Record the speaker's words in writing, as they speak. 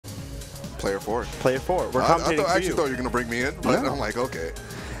player 4. Player 4. We're commentating I actually you. thought you were going to bring me in, but I'm like, okay.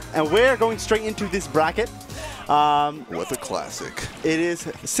 And we're going straight into this bracket. What a classic. It is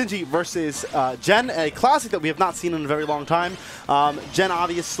Sinji versus Jen, a classic that we have not seen in a very long time. Jen,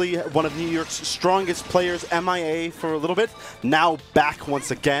 obviously, one of New York's strongest players, MIA for a little bit, now back once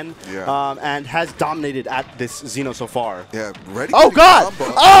again, and has dominated at this Xeno so far. Yeah, ready? Oh, God!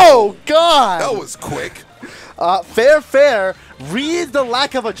 Combo. Oh, God! That was quick. Fair. Read the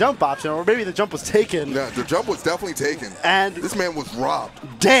lack of a jump option, or maybe the jump was taken. Yeah, the jump was definitely taken. And this man was robbed.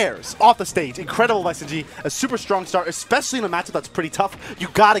 Dares off the stage. Incredible by Sinji. A super strong start, especially in a matchup that's pretty tough. You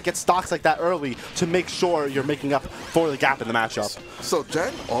got to get stocks like that early to make sure you're making up for the gap in the matchup. So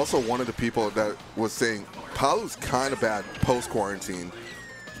Jen also one of the people that was saying Palu's kind of bad post-quarantine.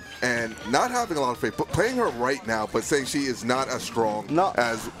 And not having a lot of faith, but playing her right now, but saying she is not as strong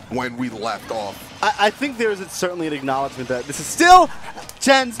as when we left off. I think there is certainly an acknowledgement that this is still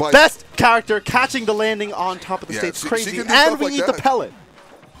Jen's best character, catching the landing on top of the stage. Crazy. And we need the pellet.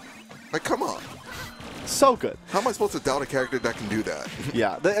 Like, come on. So good. How am I supposed to doubt a character that can do that?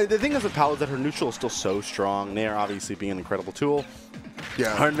 Yeah. The thing is with Palutena is that her neutral is still so strong. Nair obviously being an incredible tool.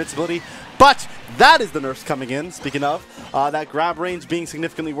 Yeah. Her invincibility. But that is the nerfs coming in, speaking of. That grab range being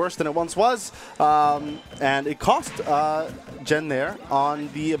significantly worse than it once was. And it cost Jen there on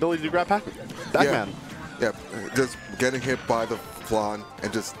the ability to grab PacMan. Yeah, just getting hit by the flan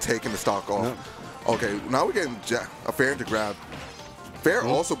and just taking the stock off. Okay, now we're getting a Fair to grab. Fair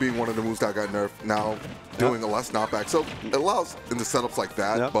also being one of the moves that got nerfed, now doing a less knockback. So it allows in the setups like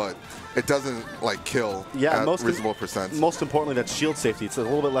that, but it doesn't like kill at reasonable percents. Most importantly, that's shield safety. It's a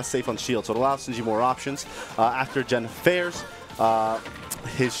little bit less safe on shield, so it allows Sinji more options after Jen fairs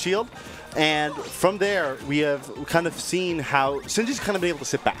his shield. And from there, we have kind of seen how Sinji's kind of been able to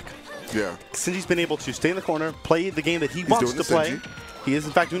sit back. Yeah. Sinji's been able to stay in the corner, play the game that he wants to play. He is,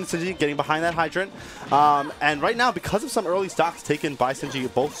 in fact, doing the Sinji, getting behind that hydrant. And right now, because of some early stocks taken by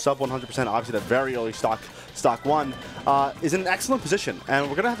Sinji, both sub 100%, obviously that very early stock 1, is in an excellent position. And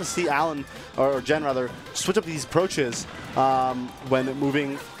we're going to have to see Alan, or Jen rather, switch up these approaches when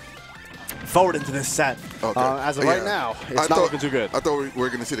moving forward into this set. As of right now, it's not looking too good. I thought we were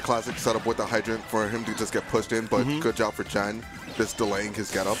going to see the classic setup with the hydrant for him to just get pushed in, but good job for Jen. Just delaying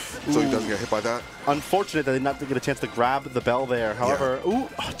his get up so he doesn't get hit by that. Unfortunate that they did not get a chance to grab the bell there. However,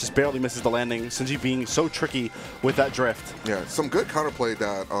 just barely misses the landing. Sinji being so tricky with that drift. Yeah, some good counterplay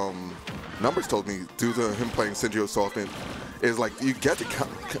that Numbers told me due to him playing Sinji so often is like you get to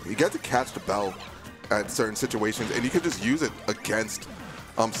catch the bell at certain situations and you can just use it against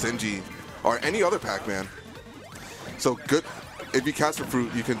Sinji or any other PacMan. So good. If you catch the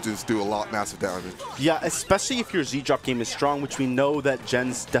fruit, you can just do a lot massive damage. Yeah, especially if your Z-drop game is strong, which we know that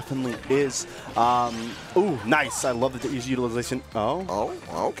Jen's definitely is. Ooh, nice. I love the utilization. Oh,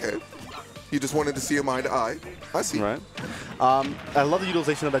 okay. You just wanted to see him eye to eye. I see. Right. I love the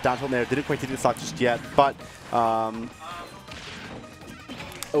utilization of that down tilt there. Didn't quite take the stock just yet, but we're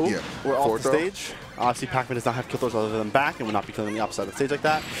off the stage. Obviously, PacMan does not have kill throws other than back and will not be killing the opposite of the stage like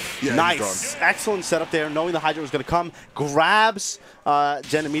that. Yeah, nice. Excellent setup there. Knowing the Hydra was going to come. Grabs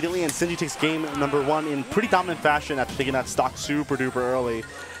Jen immediately, and Sinji takes game number 1 in pretty dominant fashion after taking that stock super duper early.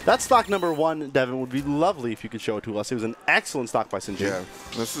 That stock number 1, Devin, would be lovely if you could show it to us. It was an excellent stock by Sinji. Yeah,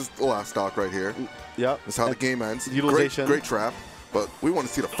 this is the last stock right here. Yep. This is how the game ends. Utilization. Great trap, but we want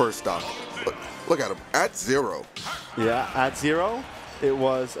to see the first stock. Look at him, at 0. Yeah, at 0, it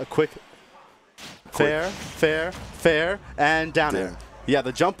was a quick fair, and down air. Yeah,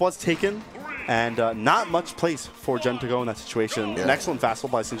 the jump was taken, and not much place for Jen to go in that situation. An excellent fastball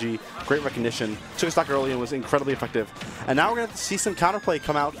by Sinji, great recognition. Took a stock early and was incredibly effective. And now we're going to see some counterplay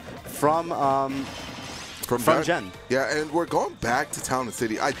come out from Jen. Yeah, and we're going back to Town and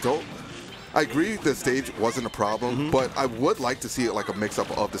City. I agree the stage wasn't a problem, but I would like to see it like a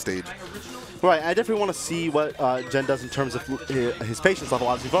mix-up of the stage. Right, I definitely want to see what Jen does in terms of his patience level.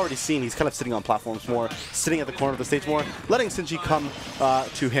 As we've already seen, he's kind of sitting on platforms more, sitting at the corner of the stage more, letting Sinji come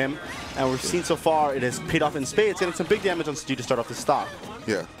to him. And we've seen so far it has paid off in spades, getting some big damage on Sinji to start off the stock.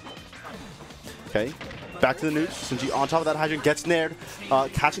 Yeah. Okay, back to the neutral. Sinji on top of that hydrant gets nared.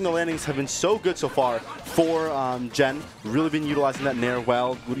 Catching the landings have been so good so far for Jen. Really been utilizing that nair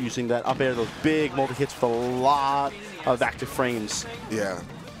well, using that up air, those big multi-hits with a lot of active frames. Yeah.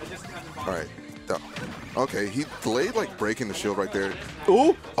 All right. Okay, he delayed like breaking the shield right there.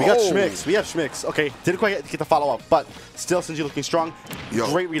 Ooh, we got Schmicks. We have Schmicks. Okay, didn't quite get the follow-up, but still Sinji looking strong.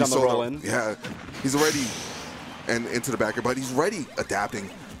 Great read on the roll-in. Yeah, he's already and into the backer, but he's already adapting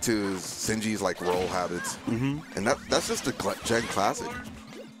to Sinji's like roll habits. And that's just a Jen classic.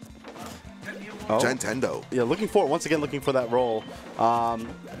 Nintendo. Yeah, once again looking for that roll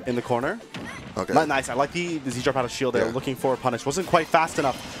in the corner. Okay. Nice. I like the Z drop out of shield there, looking for a punish. Wasn't quite fast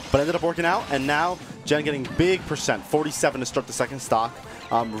enough, but ended up working out. And now Gen getting big percent, 47 to start the second stock.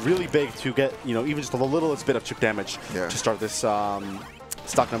 Really big to get, even just a littlest bit of chip damage to start this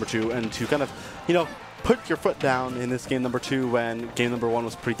stock number 2, and to kind of, put your foot down in this game number 2 when game number 1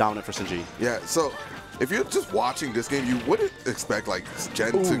 was pretty dominant for Sinji. Yeah, so if you're just watching this game, you wouldn't expect like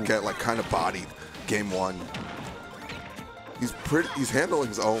Gen to get like kind of bodied game 1. He's handling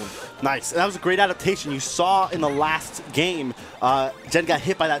his own. Nice. And that was a great adaptation. You saw in the last game, Gen got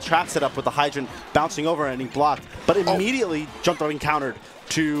hit by that trap setup with the hydrant bouncing over and he blocked, but immediately jumped out and countered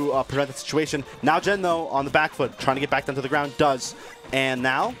to prevent the situation. Now Gen, though, on the back foot, trying to get back down to the ground, does. And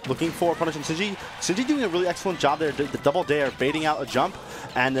now, looking for a punish on Sinji. Sinji doing a really excellent job there, the double dare, baiting out a jump,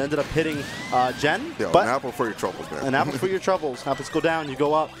 and ended up hitting Gen. Yo, but an apple for your troubles, man. An apple for your troubles. Apples go down, you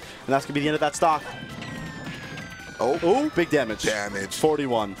go up, and that's going to be the end of that stock. Oh, big damage.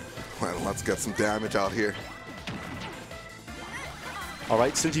 41. Well, let's get some damage out here. All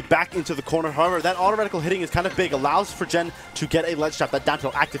right, Sinji back into the corner. However, that auto hitting is kind of big. Allows for Gen to get a ledge trap. That down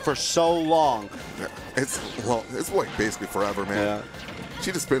tilt active for so long. Yeah, it's like basically forever, man. Yeah.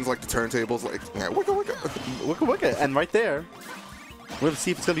 She just spins like the turntables, like, wicka wicka. Wicka wicka. And right there, we're going to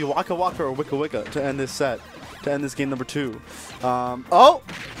see if it's going to be waka waka or wicka wicka to end this set, to end this game number 2.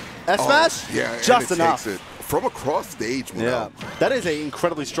 F-smash? Yeah, just enough. Takes it from across stage, Munel. Yeah, that is an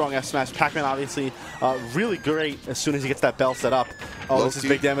incredibly strong F-smash. PacMan obviously really great as soon as he gets that bell set up. Oh, this is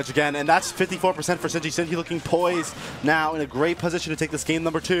big damage again, and that's 54% for Sinji. Sinji looking poised now in a great position to take this game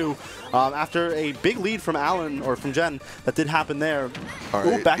number 2 after a big lead from Alan, or from Gen, that did happen there.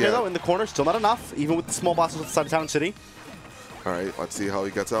 Ooh, back there though in the corner, still not enough, even with the small bosses on the side of Town City. All right, let's see how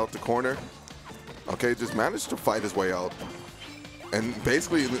he gets out the corner. Okay, just managed to fight his way out. And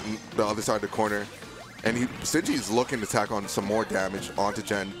basically the other side of the corner, and Sinji's looking to tack on some more damage onto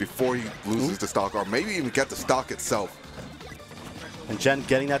Gen before he loses the stock, or maybe even get the stock itself. And Gen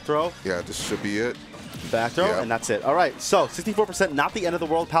getting that throw. Yeah, this should be it. Back throw, and that's it. All right, so 64%, not the end of the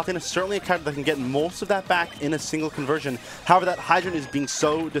world. Palutena is certainly a character that can get most of that back in a single conversion. However, that hydrant is being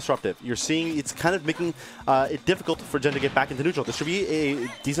so disruptive. You're seeing it's kind of making it difficult for Gen to get back into neutral. This should be a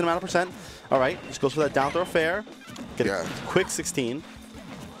decent amount of percent. All right, just goes for that down throw fair. Get a quick 16.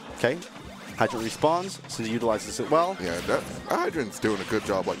 Okay. Hydrant respawns, Sinji utilizes it well. Yeah, that Hydrant's doing a good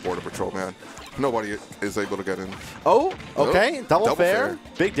job like Border Patrol, man. Nobody is able to get in. Oh, okay. Double fair.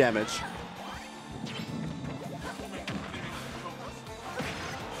 Big damage.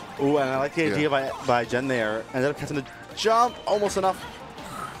 Ooh, and I like the idea by Gen there. Ended up catching the jump, almost enough.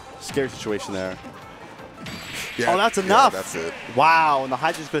 Scary situation there. Yeah, oh, that's enough. Yeah, that's it. Wow, and the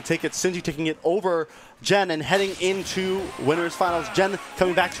Hydrant's going to take it. Sinji taking it over Gen and heading into winners finals. Gen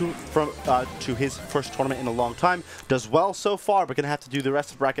coming back to his first tournament in a long time. Does well so far, but going to have to do the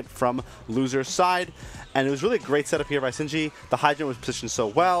rest of the bracket from loser's side. And it was really a great setup here by Sinji. The Hydrant was positioned so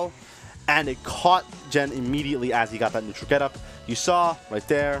well, and it caught Gen immediately as he got that neutral get up. You saw right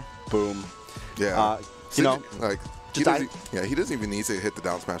there, boom. Yeah. Sinji, like he doesn't even need to hit the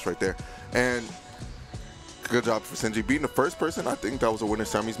down smash right there. And good job for Sinji being the first person. I think that was a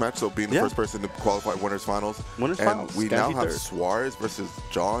winners semis match, so being the first person to qualify winners finals. Finals. We now have Suarez versus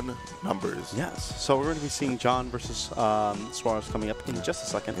John Numbers. Yes. So we're going to be seeing John versus Suarez coming up in just a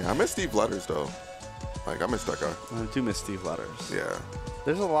second. Yeah, I miss Steve Letters though. Like, I miss that guy. I do miss Steve Letters. Yeah.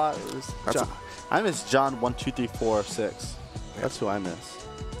 There's a lot. I miss John 1, 2, 3, 4, 6. That's who I miss.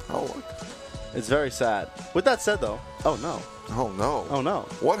 Oh. It's very sad. With that said, though, oh no. Oh no. Oh no.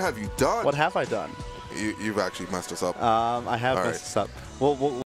 What have you done? What have I done? You've actually messed us up. I have messed us up. Well,